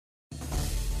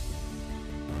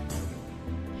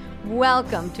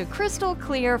Welcome to Crystal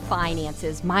Clear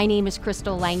Finances. My name is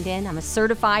Crystal Langdon. I'm a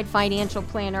certified financial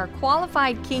planner,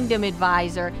 qualified Kingdom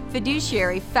advisor,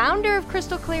 fiduciary, founder of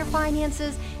Crystal Clear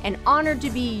Finances, and honored to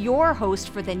be your host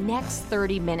for the next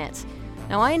 30 minutes.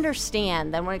 Now, I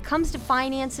understand that when it comes to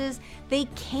finances, they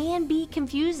can be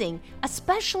confusing,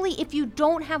 especially if you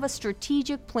don't have a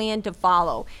strategic plan to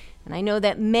follow. And I know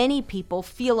that many people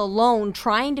feel alone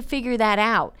trying to figure that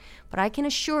out. But I can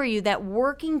assure you that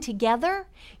working together,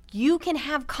 you can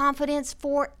have confidence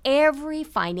for every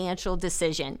financial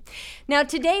decision. Now,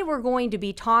 today we're going to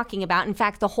be talking about, in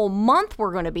fact, the whole month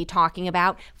we're going to be talking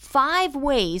about 5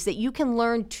 ways that you can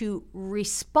learn to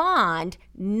respond,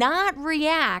 not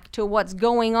react to what's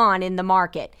going on in the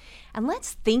market. And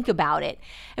let's think about it.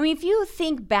 I mean, if you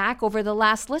think back over the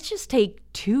last, let's just take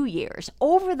 2 years.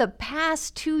 Over the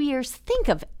past 2 years, think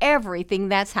of everything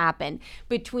that's happened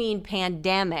between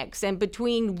pandemics and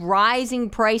between rising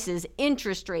prices,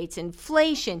 interest rates,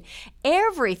 inflation,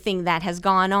 everything that has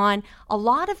gone on. A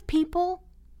lot of people,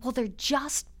 well, they're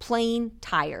just plain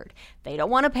tired. They don't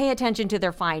want to pay attention to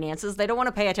their finances. They don't want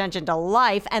to pay attention to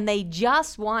life, and they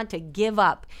just want to give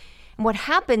up. And what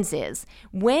happens is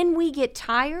when we get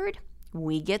tired,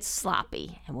 we get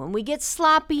sloppy. And when we get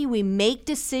sloppy, we make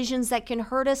decisions that can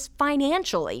hurt us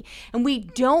financially. And we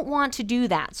don't want to do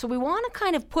that. So we want to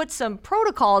kind of put some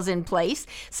protocols in place,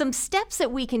 some steps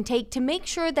that we can take to make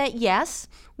sure that, yes,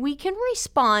 we can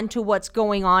respond to what's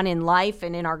going on in life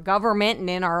and in our government and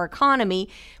in our economy,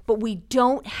 but we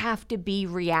don't have to be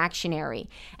reactionary.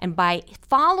 And by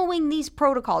following these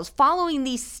protocols, following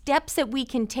these steps that we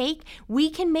can take,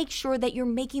 we can make sure that you're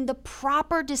making the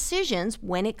proper decisions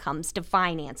when it comes to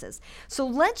finances. So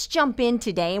let's jump in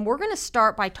today, and we're going to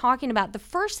start by talking about the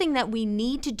first thing that we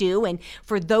need to do. And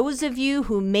for those of you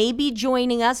who may be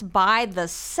joining us by the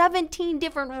 17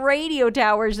 different radio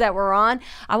towers that we're on,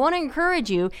 I want to encourage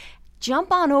you,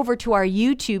 jump on over to our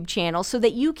YouTube channel so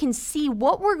that you can see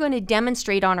what we're going to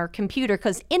demonstrate on our computer,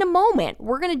 because in a moment,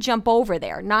 we're going to jump over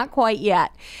there. Not quite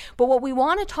yet. But what we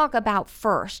want to talk about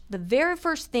first, the very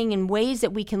first thing in ways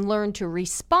that we can learn to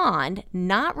respond,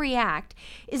 not react,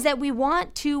 is that we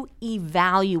want to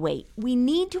evaluate. We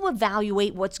need to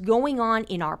evaluate what's going on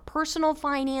in our personal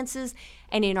finances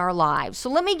and in our lives. So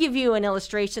let me give you an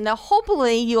illustration that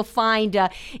hopefully you'll find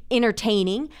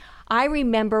entertaining. I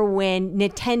remember when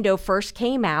Nintendo first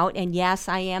came out, and yes,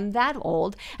 I am that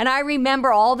old, and I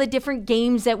remember all the different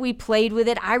games that we played with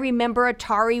it. I remember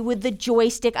Atari with the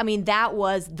joystick. I mean, that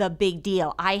was the big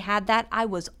deal. I had that. I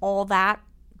was all that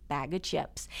bag of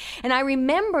chips. And I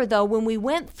remember, though, when we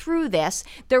went through this,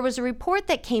 there was a report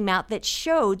that came out that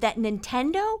showed that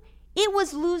Nintendo, it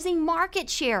was losing market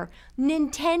share.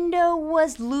 Nintendo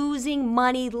was losing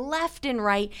money left and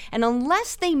right, and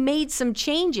unless they made some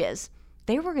changes,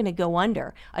 they were going to go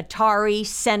under. Atari,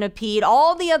 Centipede,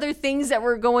 all the other things that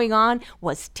were going on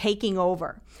was taking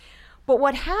over. But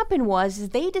what happened was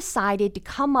they decided to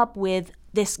come up with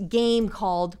this game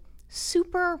called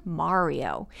Super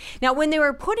Mario. Now, when they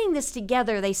were putting this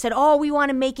together, they said, oh, we want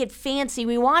to make it fancy.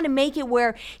 We want to make it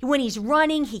where when he's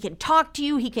running, he can talk to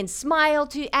you, he can smile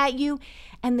at you.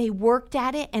 And they worked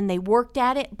at it and they worked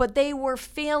at it, but they were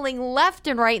failing left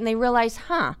and right. And they realized,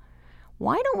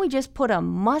 why don't we just put a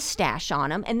mustache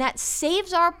on him? And that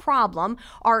saves our problem,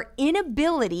 our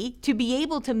inability to be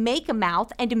able to make a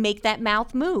mouth and to make that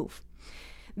mouth move.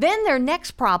 Then their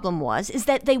next problem is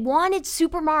that they wanted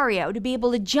Super Mario to be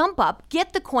able to jump up,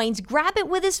 get the coins, grab it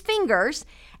with his fingers,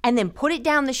 and then put it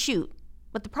down the chute.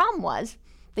 But the problem was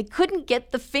they couldn't get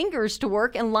the fingers to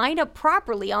work and line up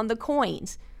properly on the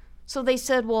coins. So they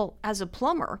said, well, as a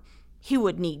plumber, he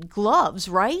would need gloves,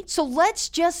 right? So let's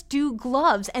just do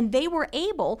gloves. And they were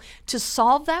able to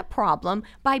solve that problem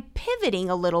by pivoting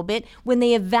a little bit when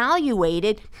they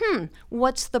evaluated,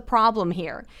 what's the problem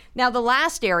here? Now, the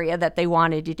last area that they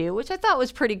wanted to do, which I thought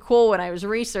was pretty cool when I was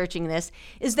researching this,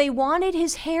 is they wanted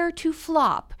his hair to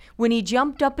flop when he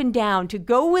jumped up and down, to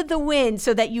go with the wind,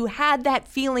 so that you had that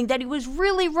feeling that he was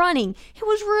really running. He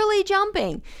was really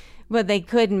jumping. But they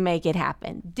couldn't make it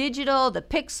happen. Digital, the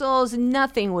pixels,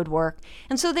 nothing would work.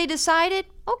 And so they decided,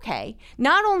 okay,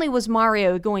 not only was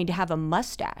Mario going to have a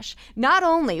mustache, not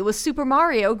only was Super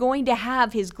Mario going to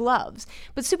have his gloves,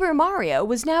 but Super Mario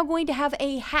was now going to have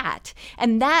a hat.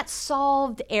 And that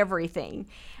solved everything.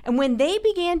 And when they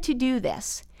began to do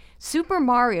this, Super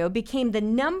Mario became the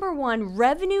 #1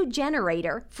 revenue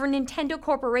generator for Nintendo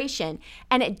Corporation.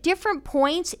 And at different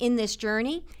points in this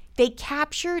journey, they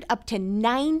captured up to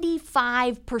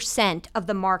 95% of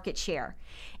the market share.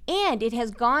 And it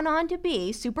has gone on to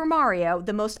be, Super Mario,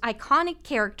 the most iconic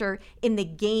character in the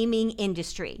gaming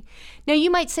industry. Now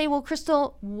you might say, well,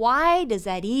 Crystal, why does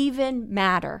that even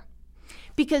matter?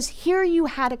 Because here you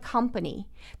had a company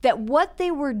that what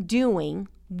they were doing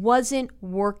wasn't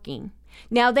working.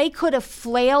 Now, they could have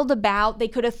flailed about, they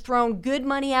could have thrown good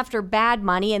money after bad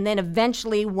money and then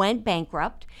eventually went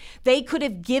bankrupt. They could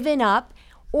have given up,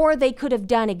 or they could have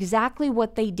done exactly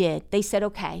what they did. They said,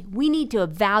 okay, we need to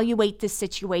evaluate this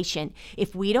situation.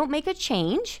 If we don't make a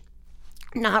change,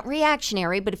 not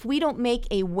reactionary, but if we don't make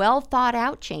a well thought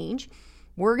out change,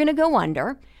 we're going to go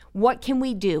under. What can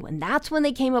we do? And that's when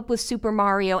they came up with Super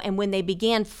Mario. And when they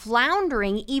began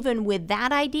floundering even with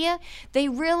that idea, they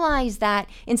realized that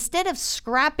instead of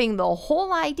scrapping the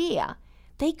whole idea,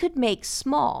 they could make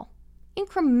small,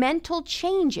 incremental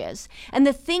changes. And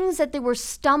the things that they were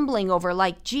stumbling over,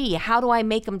 like, gee, how do I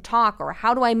make him talk? Or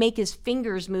how do I make his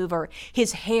fingers move? Or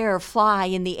his hair fly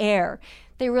in the air?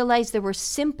 They realized there were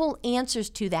simple answers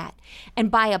to that.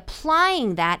 And by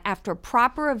applying that after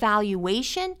proper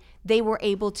evaluation, they were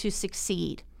able to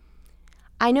succeed.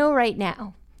 I know right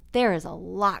now there is a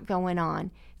lot going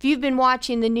on. If you've been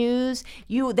watching the news,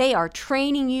 they are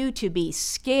training you to be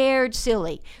scared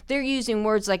silly. They're using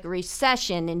words like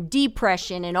recession and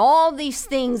depression and all these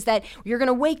things that you're going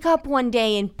to wake up one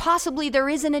day and possibly there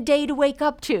isn't a day to wake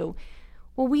up to.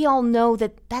 Well, we all know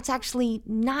that that's actually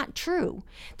not true,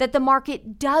 that the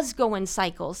market does go in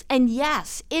cycles. And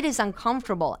yes, it is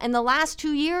uncomfortable. And the last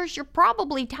 2 years, you're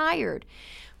probably tired.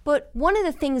 But one of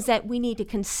the things that we need to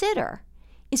consider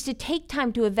is to take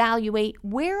time to evaluate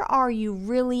where are you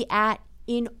really at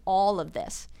in all of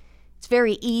this. It's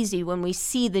very easy when we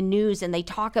see the news and they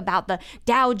talk about the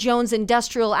Dow Jones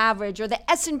Industrial Average or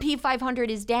the S&P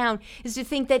 500 is down, is to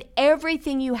think that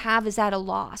everything you have is at a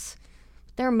loss.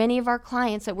 There are many of our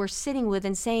clients that we're sitting with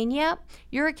and saying, yep,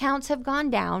 your accounts have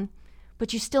gone down,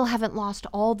 but you still haven't lost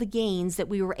all the gains that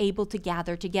we were able to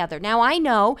gather together. Now, I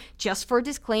know, just for a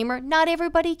disclaimer, not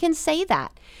everybody can say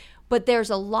that, but there's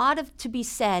a lot to be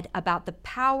said about the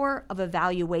power of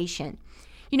evaluation.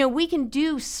 You know, we can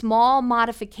do small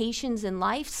modifications in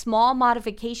life, small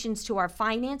modifications to our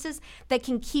finances that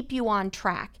can keep you on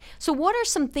track. So what are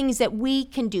some things that we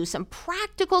can do, some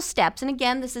practical steps? And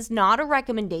again, this is not a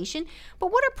recommendation,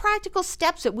 but what are practical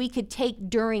steps that we could take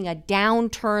during a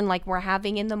downturn like we're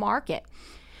having in the market?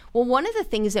 Well, one of the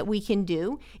things that we can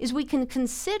do is we can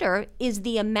consider is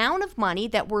the amount of money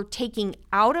that we're taking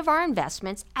out of our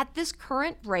investments at this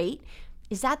current rate,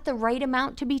 is that the right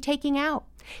amount to be taking out?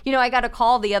 You know, I got a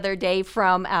call the other day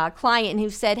from a client who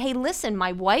said, hey, listen,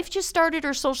 my wife just started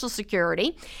her Social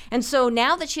Security. And so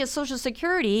now that she has Social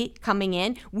Security coming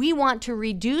in, we want to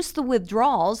reduce the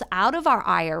withdrawals out of our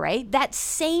IRA, that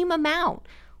same amount.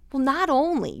 Well, not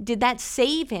only did that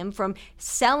save him from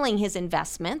selling his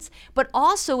investments, but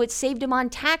also it saved him on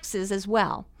taxes as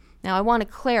well. Now, I want to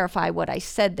clarify what I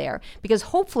said there, because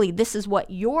hopefully this is what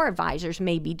your advisors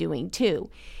may be doing too,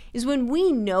 is when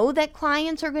we know that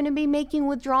clients are going to be making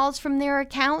withdrawals from their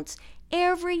accounts,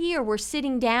 every year we're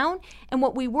sitting down and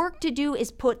what we work to do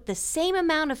is put the same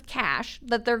amount of cash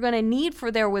that they're going to need for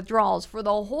their withdrawals for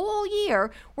the whole year,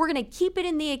 we're going to keep it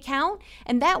in the account,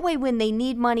 and that way when they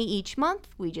need money each month,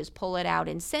 we just pull it out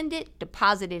and send it,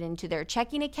 deposit it into their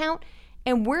checking account,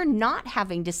 and we're not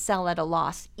having to sell at a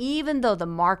loss, even though the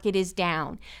market is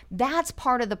down. That's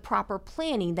part of the proper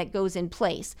planning that goes in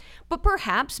place. But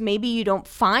perhaps maybe you don't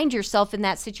find yourself in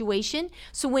that situation.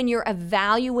 So when you're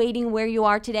evaluating where you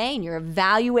are today and you're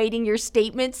evaluating your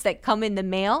statements that come in the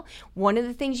mail, one of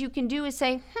the things you can do is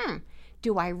say,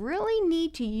 do I really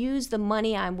need to use the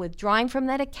money I'm withdrawing from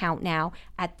that account now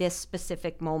at this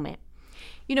specific moment?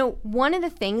 You know, one of the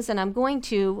things, and I'm going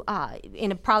to,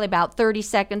 in probably about 30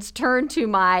 seconds, turn to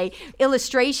my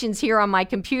illustrations here on my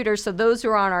computer. So those who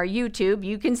are on our YouTube,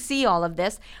 you can see all of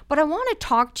this. But I want to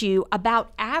talk to you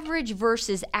about average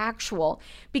versus actual,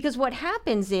 because what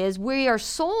happens is we are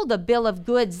sold a bill of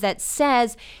goods that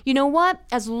says, you know what,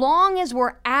 as long as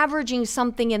we're averaging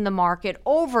something in the market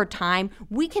over time,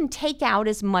 we can take out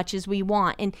as much as we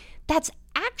want. And that's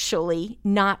actually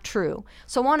not true.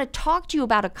 So I want to talk to you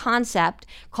about a concept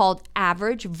called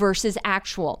average versus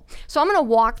actual. So I'm going to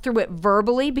walk through it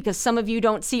verbally because some of you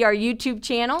don't see our YouTube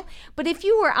channel. But if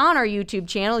you were on our YouTube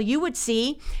channel, you would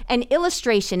see an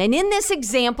illustration. And in this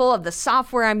example of the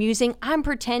software I'm using, I'm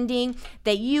pretending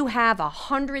that you have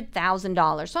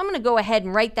 $100,000. So I'm going to go ahead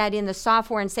and write that in the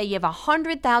software and say you have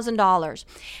 $100,000.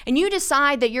 And you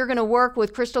decide that you're going to work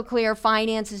with Crystal Clear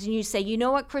Finances and you say, you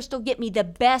know what, Crystal, get me the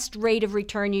best rate of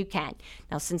return you can.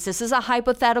 Now, since this is a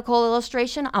hypothetical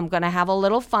illustration, I'm going to have a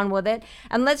little fun with it.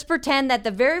 And let's pretend that the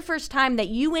very first time that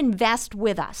you invest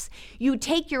with us, you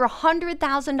take your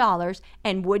 $100,000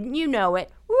 and wouldn't you know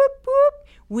it, whoop, whoop,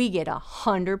 we get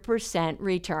 100%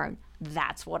 return.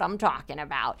 That's what I'm talking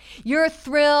about. You're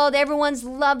thrilled, everyone's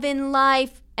loving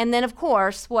life, and then of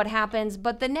course, what happens?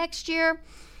 But the next year,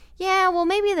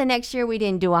 maybe the next year we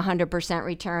didn't do 100%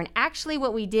 return. Actually,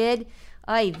 what we did,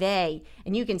 and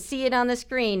you can see it on the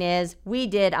screen, is we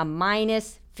did a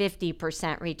minus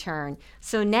 50% return.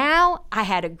 So now I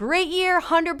had a great year,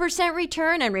 100%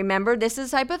 return, and remember, this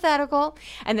is hypothetical,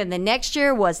 and then the next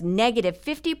year was negative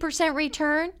 50%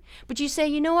 return. But you say,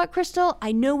 you know what, Crystal,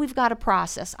 I know we've got a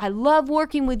process. I love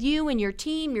working with you and your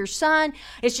team, your son.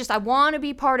 It's just I want to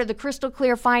be part of the Crystal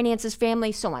Clear Finances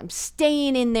family, so I'm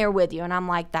staying in there with you. And I'm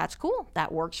like, that's cool.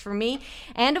 That works for me.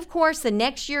 And of course, the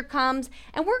next year comes,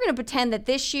 and we're going to pretend that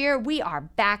this year we are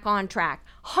back on track.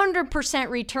 100%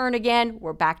 return again.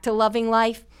 We're back to loving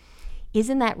life.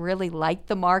 Isn't that really like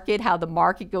the market? How the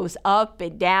market goes up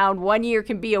and down. One year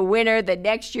can be a winner. The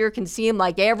next year can seem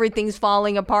like everything's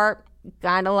falling apart.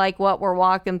 Kind of like what we're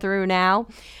walking through now.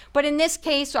 But in this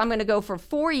case, I'm going to go for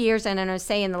 4 years, and I'm going to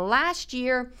say in the last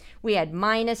year, we had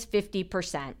minus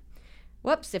 50%.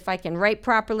 Whoops, if I can write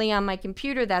properly on my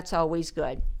computer, that's always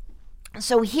good.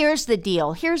 So here's the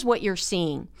deal. Here's what you're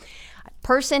seeing.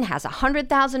 Person has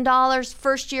 $100,000,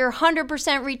 first year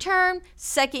 100% return,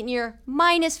 second year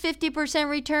minus 50%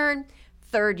 return,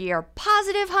 third year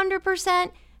positive 100%,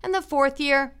 and the fourth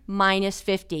year minus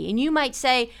 50. And you might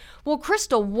say, well,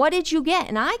 Crystal, what did you get?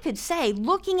 And I could say,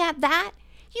 looking at that,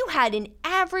 you had an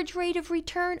average rate of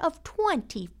return of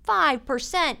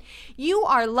 25%. You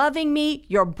are loving me.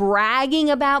 You're bragging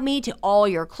about me to all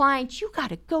your clients. You got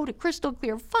to go to Crystal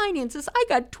Clear Finances. I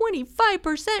got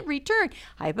 25% return,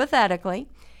 hypothetically.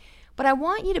 But I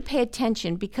want you to pay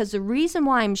attention, because the reason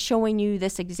why I'm showing you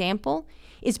this example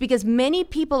is because many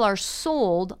people are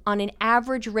sold on an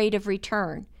average rate of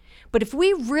return. But if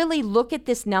we really look at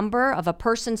this number of a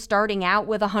person starting out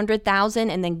with 100,000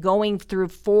 and then going through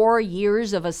 4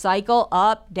 years of a cycle,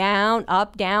 up, down,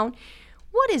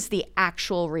 what is the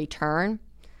actual return?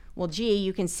 Well, gee,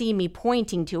 you can see me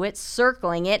pointing to it,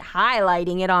 circling it,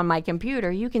 highlighting it on my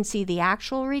computer. You can see the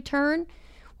actual return.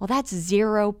 Well, that's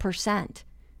 0%.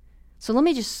 So let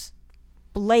me just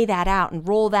lay that out and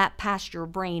roll that past your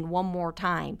brain one more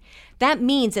time. That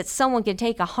means that someone can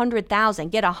take 100,000,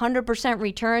 get 100%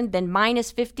 return, then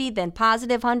minus 50, then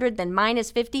positive 100, then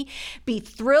minus 50, be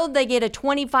thrilled they get a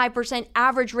 25%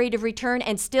 average rate of return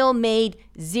and still made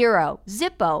zero,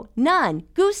 zippo, none,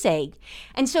 goose egg.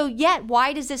 And so yet,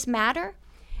 why does this matter?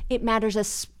 It matters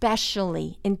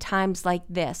especially in times like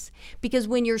this, because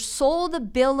when you're sold a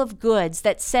bill of goods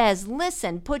that says,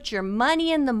 listen, put your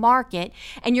money in the market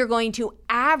and you're going to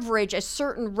average a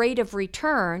certain rate of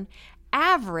return,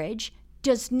 average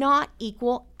does not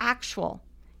equal actual.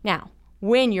 Now,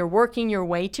 when you're working your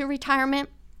way to retirement,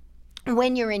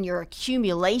 when you're in your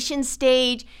accumulation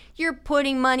stage, you're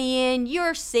putting money in,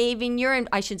 you're saving, you're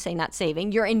investing,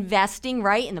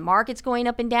 right? And the market's going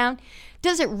up and down.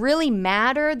 Does it really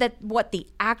matter that what the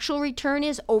actual return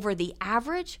is over the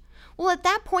average? Well, at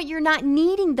that point, you're not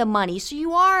needing the money, so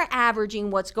you are averaging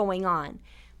what's going on.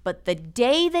 But the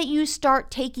day that you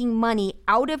start taking money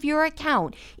out of your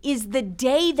account is the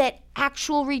day that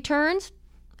actual returns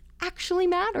actually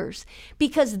matters,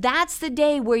 because that's the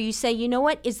day where you say, you know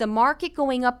what, is the market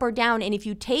going up or down? And if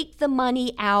you take the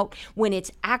money out when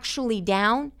it's actually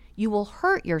down, you will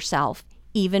hurt yourself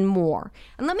even more.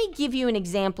 And let me give you an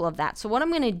example of that. So what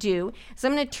I'm going to do is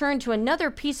I'm going to turn to another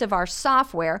piece of our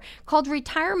software called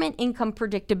Retirement Income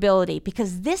Predictability,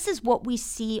 because this is what we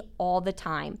see all the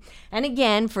time. And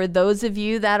again, for those of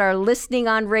you that are listening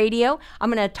on radio,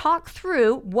 I'm going to talk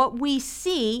through what we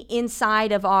see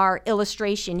inside of our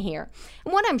illustration here.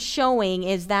 And what I'm showing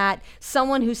is that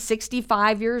someone who's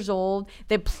 65 years old,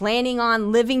 they're planning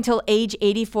on living till age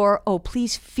 84. Oh,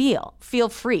 please feel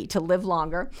free to live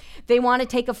longer. They want to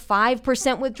take a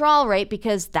 5% withdrawal rate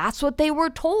because that's what they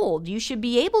were told. You should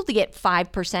be able to get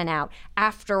 5% out.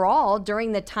 After all,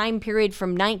 during the time period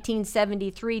from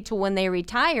 1973 to when they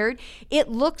retired, it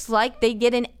looks like they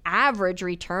get an average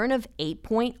return of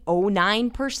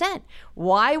 8.09%.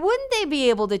 Why wouldn't they be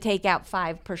able to take out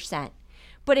 5%?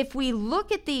 But if we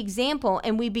look at the example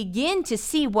and we begin to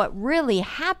see what really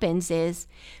happens is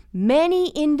many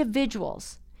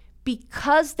individuals,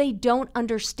 because they don't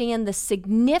understand the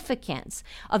significance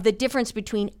of the difference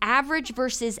between average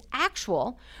versus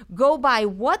actual, go by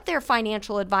what their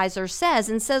financial advisor says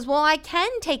and says, well, I can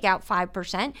take out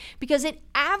 5% because it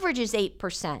averages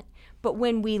 8%. But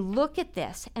when we look at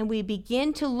this and we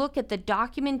begin to look at the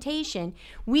documentation,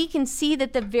 we can see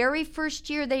that the very first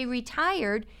year they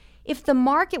retired, if the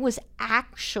market was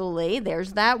actually,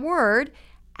 there's that word,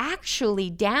 actually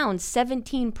down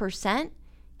 17%,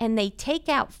 and they take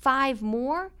out 5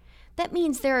 more, that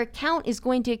means their account is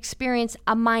going to experience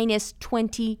a minus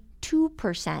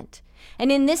 22%.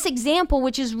 And in this example,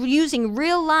 which is using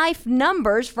real life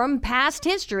numbers from past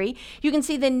history, you can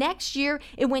see the next year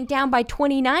it went down by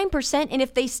 29%. And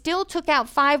if they still took out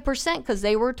 5% because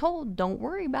they were told, don't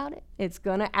worry about it, it's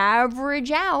going to average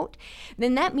out,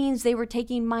 then that means they were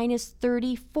taking minus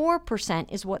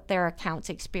 34% is what their accounts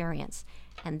experience.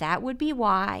 And that would be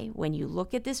why when you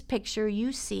look at this picture,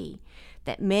 you see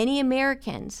that many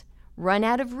Americans run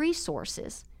out of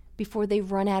resources before they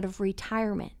run out of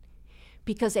retirement.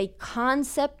 Because a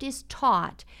concept is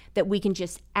taught that we can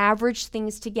just average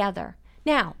things together.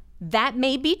 Now, that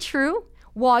may be true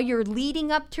while you're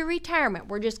leading up to retirement.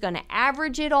 We're just going to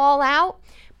average it all out.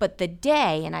 But the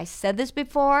day, and I said this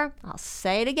before, I'll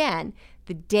say it again,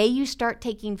 the day you start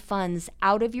taking funds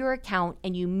out of your account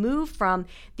and you move from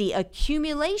the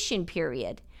accumulation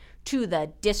period to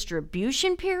the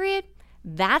distribution period,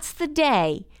 that's the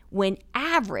day when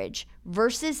average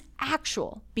versus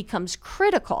actual becomes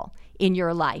critical in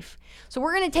your life. So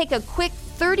we're going to take a quick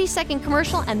 30-second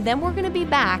commercial, and then we're going to be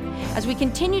back as we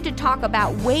continue to talk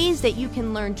about ways that you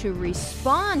can learn to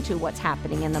respond to what's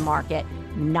happening in the market,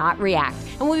 not react.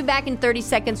 And we'll be back in 30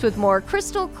 seconds with more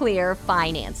Crystal Clear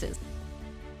Finances.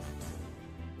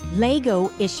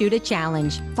 Lego issued a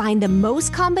challenge. Find the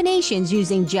most combinations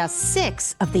using just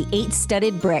 6 of the 8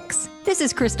 studded bricks. This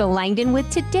is Crystal Langdon with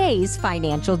today's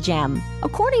financial gem.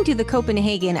 According to the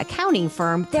Copenhagen accounting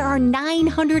firm, there are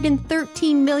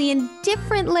 913 million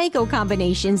different Lego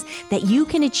combinations that you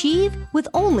can achieve with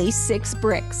only 6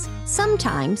 bricks.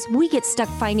 Sometimes we get stuck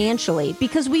financially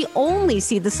because we only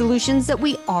see the solutions that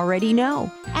we already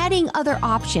know. Adding other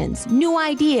options, new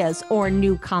ideas, or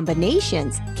new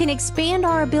combinations can expand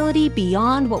our ability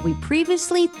beyond what we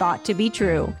previously thought to be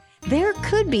true. There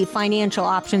could be financial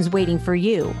options waiting for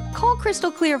you. Call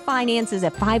Crystal Clear Finances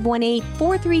at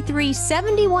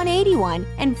 518-433-7181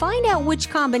 and find out which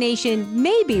combination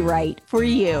may be right for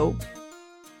you.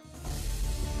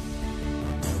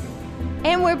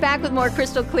 And we're back with more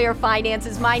Crystal Clear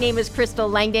Finances. My name is Crystal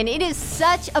Langdon. It is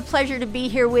such a pleasure to be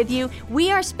here with you. We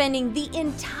are spending the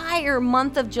entire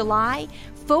month of July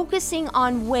focusing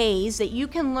on ways that you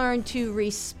can learn to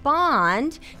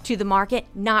respond to the market,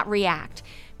 not react.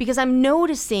 Because I'm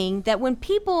noticing that when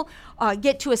people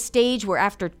get to a stage where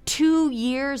after 2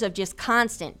 years of just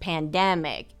constant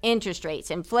pandemic, interest rates,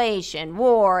 inflation,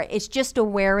 war, it's just a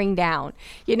wearing down.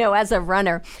 You know, as a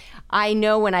runner, I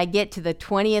know when I get to the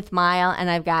 20th mile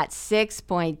and I've got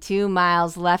 6.2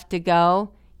 miles left to go,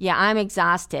 yeah, I'm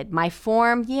exhausted. My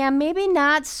form, maybe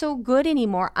not so good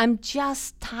anymore. I'm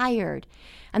just tired.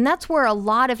 And that's where a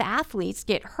lot of athletes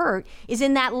get hurt, is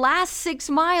in that last 6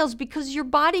 miles, because your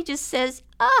body just says,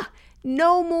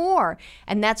 no more.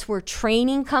 And that's where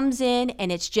training comes in, and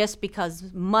it's just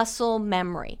because muscle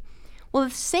memory. Well,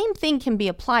 the same thing can be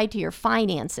applied to your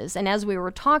finances. And as we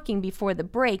were talking before the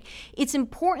break, it's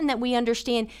important that we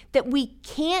understand that we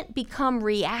can't become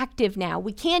reactive now.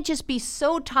 We can't just be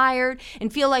so tired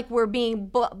and feel like we're being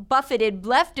buffeted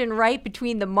left and right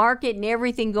between the market and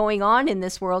everything going on in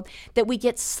this world that we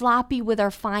get sloppy with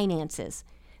our finances.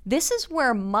 This is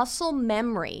where muscle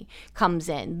memory comes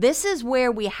in. This is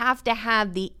where we have to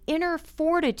have the inner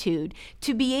fortitude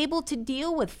to be able to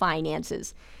deal with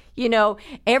finances. You know,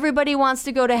 everybody wants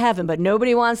to go to heaven, but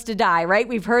nobody wants to die, right?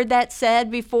 We've heard that said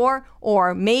before.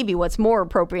 Or maybe what's more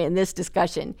appropriate in this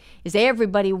discussion is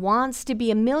everybody wants to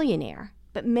be a millionaire,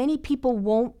 but many people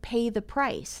won't pay the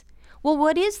price. Well,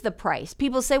 what is the price?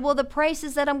 People say, well, the price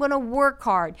is that I'm going to work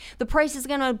hard. The price is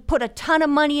going to put a ton of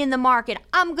money in the market.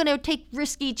 I'm going to take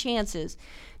risky chances.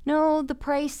 No, the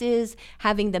price is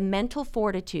having the mental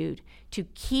fortitude to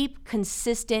keep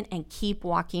consistent and keep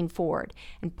walking forward.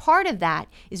 And part of that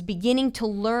is beginning to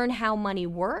learn how money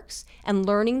works and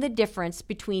learning the difference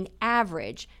between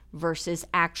average versus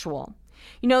actual.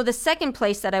 You know, the second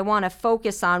place that I want to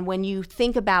focus on when you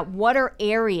think about what are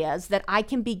areas that I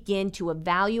can begin to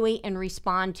evaluate and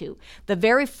respond to. The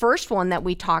very first one that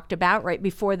we talked about right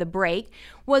before the break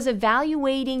was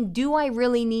evaluating, do I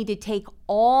really need to take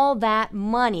all that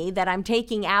money that I'm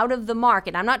taking out of the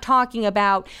market? I'm not talking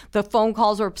about the phone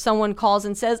calls where someone calls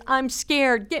and says, I'm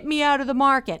scared, get me out of the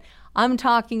market. I'm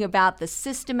talking about the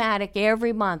systematic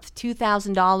every month,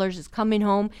 $2,000 is coming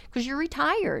home because you're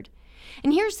retired.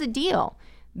 And here's the deal.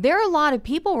 There are a lot of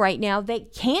people right now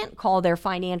that can't call their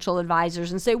financial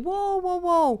advisors and say,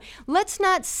 whoa, let's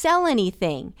not sell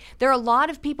anything. There are a lot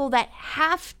of people that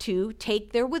have to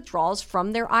take their withdrawals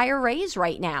from their IRAs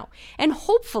right now. And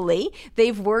hopefully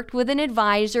they've worked with an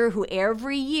advisor who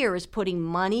every year is putting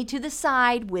money to the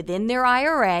side within their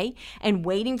IRA and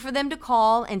waiting for them to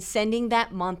call and sending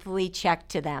that monthly check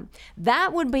to them.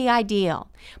 That would be ideal.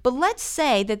 But let's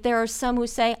say that there are some who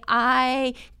say,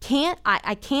 I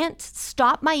can't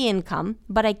stop my income,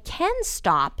 but I can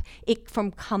stop it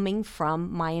from coming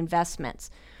from my investments.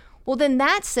 Well, then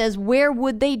that says, where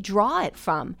would they draw it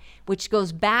from? Which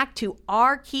goes back to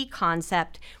our key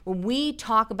concept when we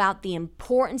talk about the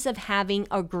importance of having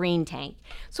a green tank.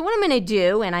 So what I'm going to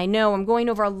do, and I know I'm going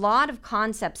over a lot of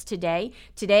concepts today.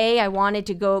 Today, I wanted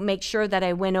to go make sure that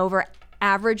I went over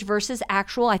average versus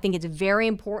actual. I think it's very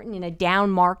important in a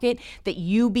down market that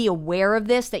you be aware of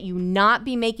this, that you not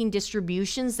be making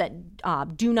distributions that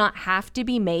do not have to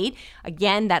be made.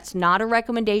 Again, that's not a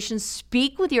recommendation.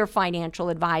 Speak with your financial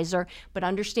advisor, but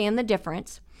understand the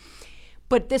difference.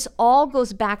 But this all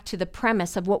goes back to the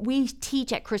premise of what we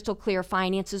teach at Crystal Clear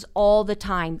Finances all the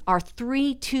time, our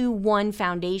 3-2-1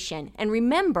 foundation. And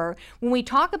remember, when we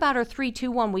talk about our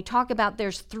 3-2-1, we talk about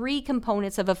there's 3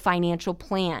 components of a financial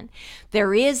plan.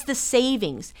 There is the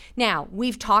savings. Now,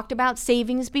 we've talked about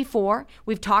savings before.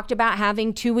 We've talked about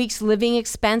having 2 weeks living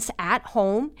expense at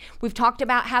home. We've talked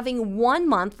about having 1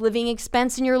 month living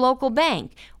expense in your local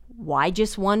bank. Why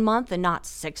just 1 month and not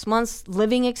 6 months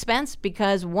living expense?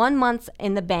 Because 1 month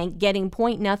in the bank getting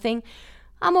point nothing,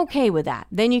 I'm okay with that.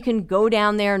 Then you can go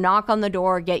down there, knock on the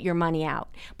door, get your money out.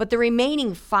 But the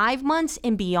remaining 5 months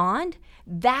and beyond,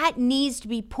 that needs to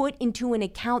be put into an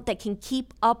account that can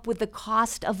keep up with the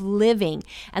cost of living.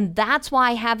 And that's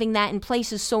why having that in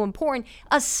place is so important,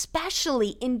 especially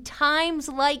in times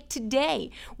like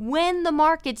today. When the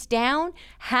market's down,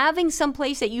 having some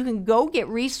place that you can go get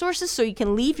resources so you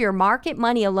can leave your market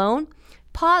money alone.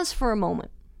 Pause for a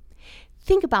moment.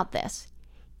 Think about this.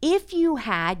 If you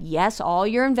had, yes, all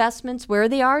your investments where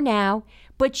they are now,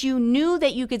 but you knew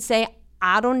that you could say,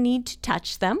 I don't need to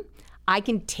touch them. I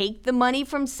can take the money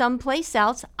from someplace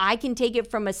else. I can take it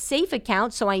from a safe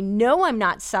account so I know I'm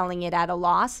not selling it at a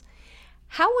loss.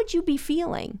 How would you be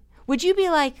feeling? Would you be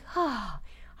like, oh,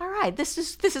 all right, this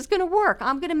is going to work.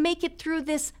 I'm going to make it through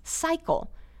this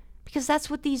cycle? Because that's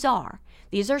what these are.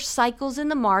 These are cycles in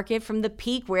the market from the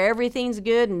peak where everything's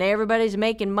good and everybody's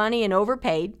making money and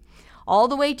overpaid, all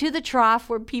the way to the trough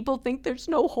where people think there's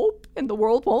no hope and the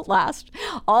world won't last,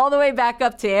 all the way back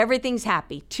up to everything's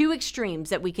happy. 2 extremes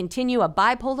that we continue a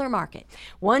bipolar market.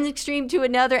 One extreme to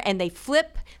another, and they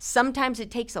flip. Sometimes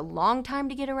it takes a long time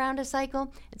to get around a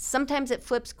cycle, and sometimes it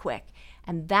flips quick.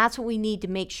 And that's what we need to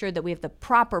make sure that we have the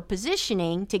proper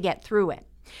positioning to get through it.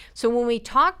 So when we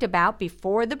talked about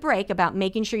before the break about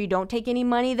making sure you don't take any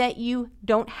money that you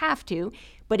don't have to,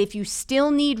 but if you still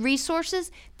need resources,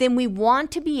 then we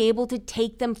want to be able to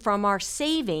take them from our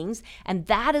savings. And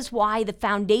that is why the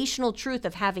foundational truth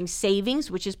of having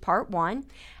savings, which is part 1,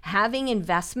 having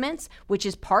investments, which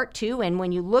is part 2. And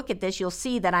when you look at this, you'll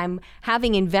see that I'm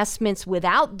having investments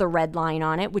without the red line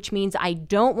on it, which means I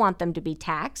don't want them to be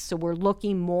taxed. So we're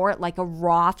looking more at like a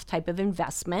Roth type of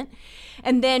investment.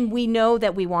 And then we know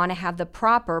that we want to have the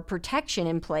proper protection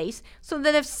in place so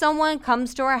that if someone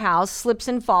comes to our house, slips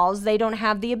and falls, they don't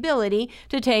have the ability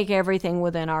to take everything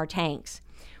within our tanks.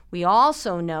 We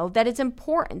also know that it's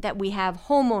important that we have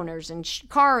homeowners and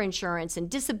car insurance and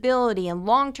disability and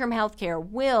long-term health care,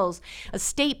 wills,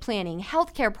 estate planning,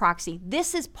 healthcare proxy.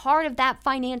 This is part of that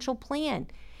financial plan.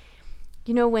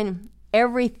 You know, when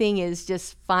everything is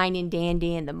just fine and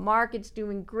dandy and the market's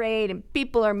doing great and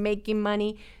people are making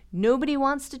money, nobody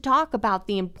wants to talk about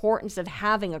the importance of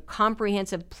having a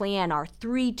comprehensive plan, our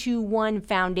 3-2-1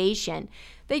 foundation.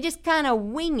 They just kind of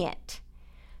wing it.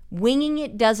 Winging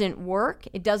it doesn't work.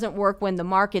 It doesn't work when the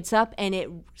market's up, and it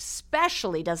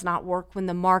especially does not work when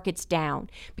the market's down.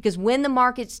 Because when the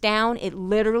market's down, it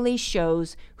literally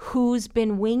shows who's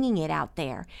been winging it out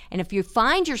there. And if you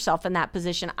find yourself in that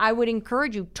position, I would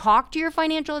encourage you, talk to your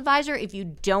financial advisor. If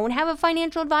you don't have a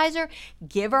financial advisor,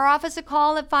 give our office a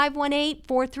call at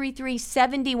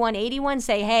 518-433-7181.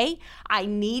 Say, hey, I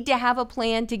need to have a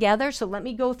plan together, so let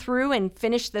me go through and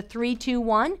finish the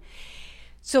 3-2-1.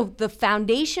 So the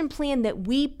foundation plan that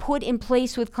we put in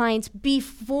place with clients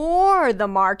before the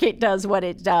market does what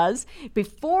it does,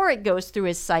 before it goes through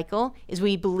its cycle, is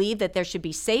we believe that there should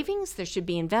be savings, there should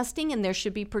be investing, and there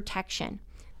should be protection.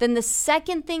 then the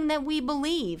second thing that we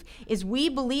believe is we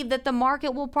believe that the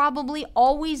market will probably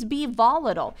always be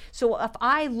volatile. So if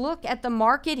I look at the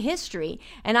market history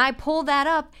and I pull that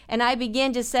up and I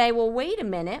begin to say, well, wait a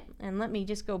minute, and let me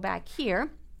just go back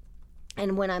here.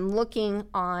 And when I'm looking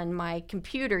on my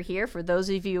computer here, for those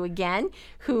of you, again,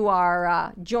 who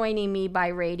are joining me by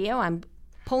radio, I'm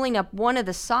pulling up one of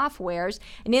the softwares.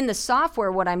 And in the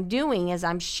software, what I'm doing is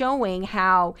I'm showing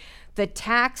how the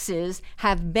taxes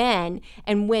have been.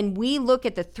 And when we look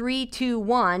at the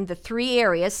 3-2-1, the three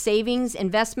areas, savings,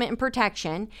 investment, and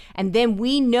protection, and then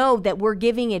we know that we're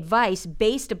giving advice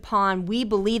based upon we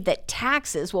believe that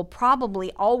taxes will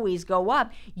probably always go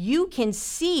up, you can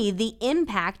see the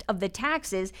impact of the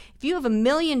taxes. If you have $1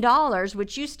 million,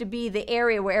 which used to be the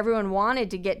area where everyone wanted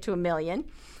to get to $1 million,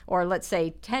 or let's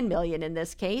say 10 million in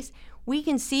this case, we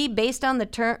can see based on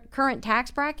the current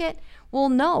tax bracket, well,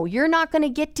 no, you're not going to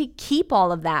get to keep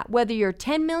all of that. Whether you're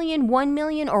 10 million, 1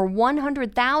 million, or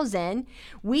 100,000,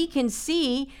 we can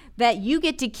see that you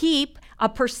get to keep a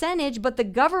percentage, but the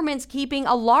government's keeping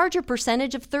a larger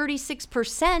percentage of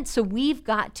 36%. So we've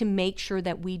got to make sure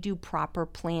that we do proper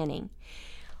planning.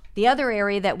 The other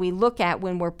area that we look at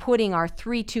when we're putting our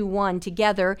 3-2-1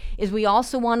 together is we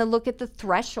also want to look at the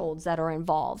thresholds that are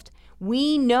involved.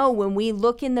 We know when we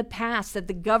look in the past that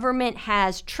the government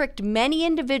has tricked many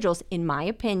individuals, in my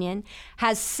opinion,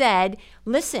 has said,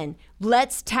 listen,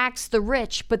 let's tax the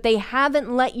rich, but they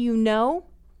haven't let you know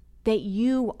that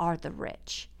you are the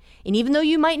rich. And even though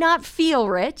you might not feel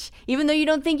rich, even though you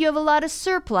don't think you have a lot of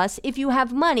surplus, if you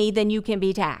have money, then you can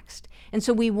be taxed. And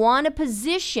so we want to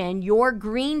position your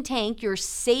green tank, your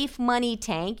safe money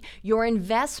tank, your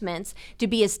investments to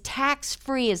be as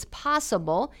tax-free as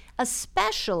possible,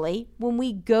 especially when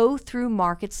we go through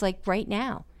markets like right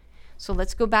now. So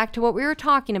let's go back to what we were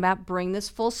talking about, bring this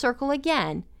full circle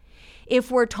again.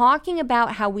 If we're talking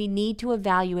about how we need to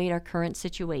evaluate our current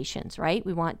situations, right?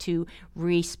 We want to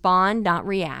respond, not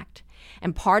react.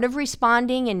 And part of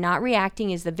responding and not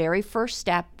reacting is the very first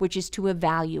step, which is to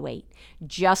evaluate.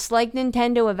 Just like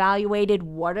Nintendo evaluated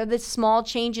what are the small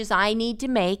changes I need to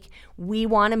make, we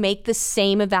want to make the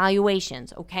same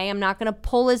evaluations, okay? I'm not going to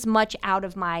pull as much out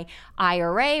of my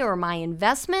IRA or my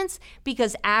investments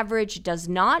because average does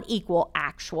not equal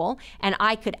actual, and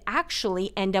I could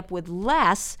actually end up with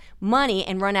less money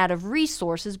and run out of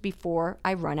resources before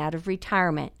I run out of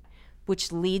retirement.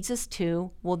 Which leads us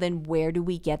to, well, then where do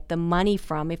we get the money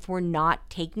from if we're not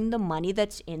taking the money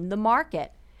that's in the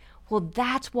market? Well,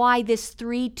 that's why this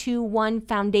 3-2-1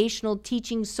 foundational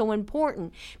teaching is so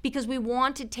important, because we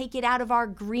want to take it out of our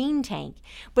green tank.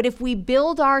 But if we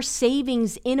build our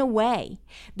savings in a way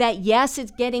that, yes,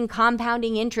 it's getting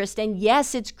compounding interest, and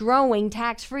yes, it's growing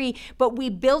tax-free, but we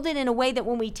build it in a way that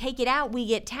when we take it out, we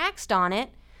get taxed on it,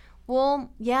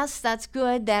 well, yes, that's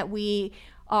good that we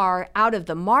are out of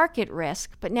the market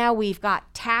risk, but now we've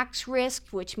got tax risk,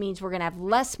 which means we're going to have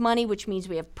less money, which means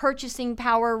we have purchasing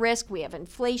power risk, we have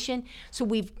inflation. So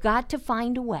we've got to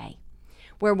find a way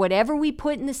where whatever we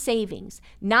put in the savings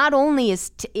not only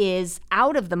is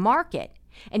out of the market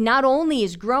and not only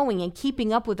is growing and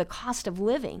keeping up with the cost of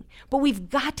living, but we've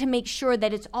got to make sure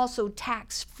that it's also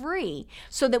tax-free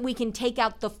so that we can take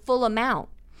out the full amount.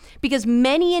 Because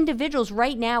many individuals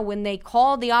right now, when they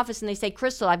call the office and they say,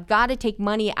 Crystal, I've got to take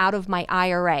money out of my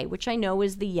IRA, which I know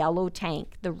is the yellow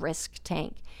tank, the risk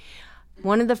tank.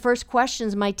 One of the first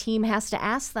questions my team has to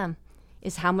ask them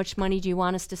is, how much money do you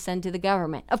want us to send to the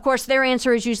government? Of course, their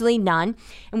answer is usually none.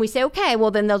 And we say, okay,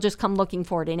 well, then they'll just come looking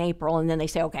for it in April. And then they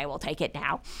say, okay, we'll take it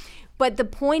now. But the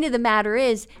point of the matter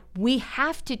is we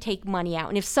have to take money out.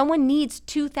 And if someone needs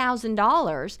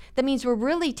 $2,000, that means we're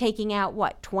really taking out,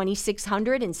 what,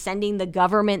 $2,600 and sending the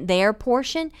government their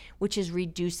portion, which is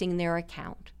reducing their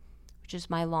account, which is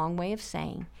my long way of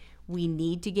saying we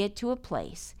need to get to a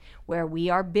place where we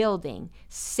are building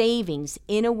savings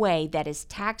in a way that is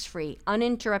tax-free,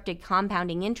 uninterrupted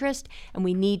compounding interest, and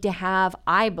we need to have,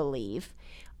 I believe,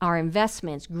 our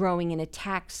investments growing in a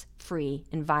tax-free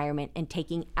environment and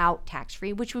taking out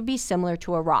tax-free, which would be similar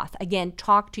to a Roth. Again,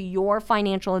 talk to your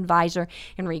financial advisor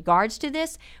in regards to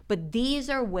this, but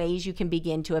these are ways you can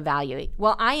begin to evaluate.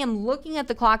 Well, I am looking at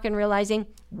the clock and realizing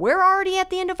we're already at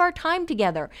the end of our time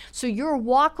together. So your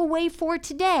walk away for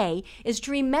today is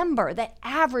to remember that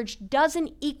average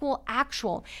doesn't equal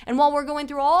actual. And while we're going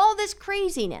through all this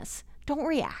craziness, don't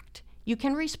react. You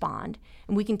can respond,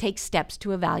 and we can take steps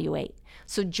to evaluate.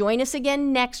 So join us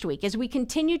again next week as we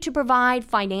continue to provide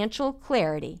financial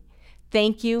clarity.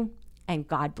 Thank you, and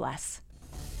God bless.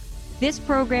 This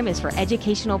program is for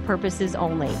educational purposes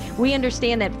only. We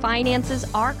understand that finances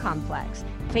are complex.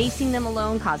 Facing them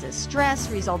alone causes stress,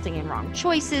 resulting in wrong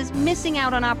choices, missing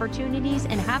out on opportunities,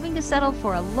 and having to settle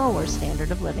for a lower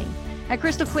standard of living. At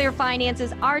Crystal Clear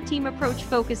Finances, our team approach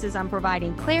focuses on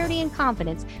providing clarity and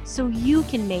confidence so you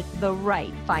can make the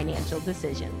right financial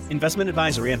decisions. Investment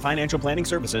advisory and financial planning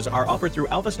services are offered through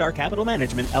AlphaStar Capital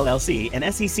Management, LLC, an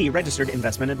SEC-registered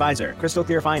investment advisor. Crystal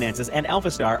Clear Finances and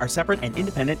AlphaStar are separate and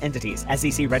independent entities.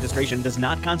 SEC registration does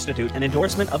not constitute an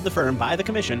endorsement of the firm by the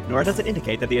Commission, nor does it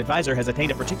indicate that the advisor has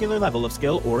attained a particular level of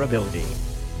skill or ability.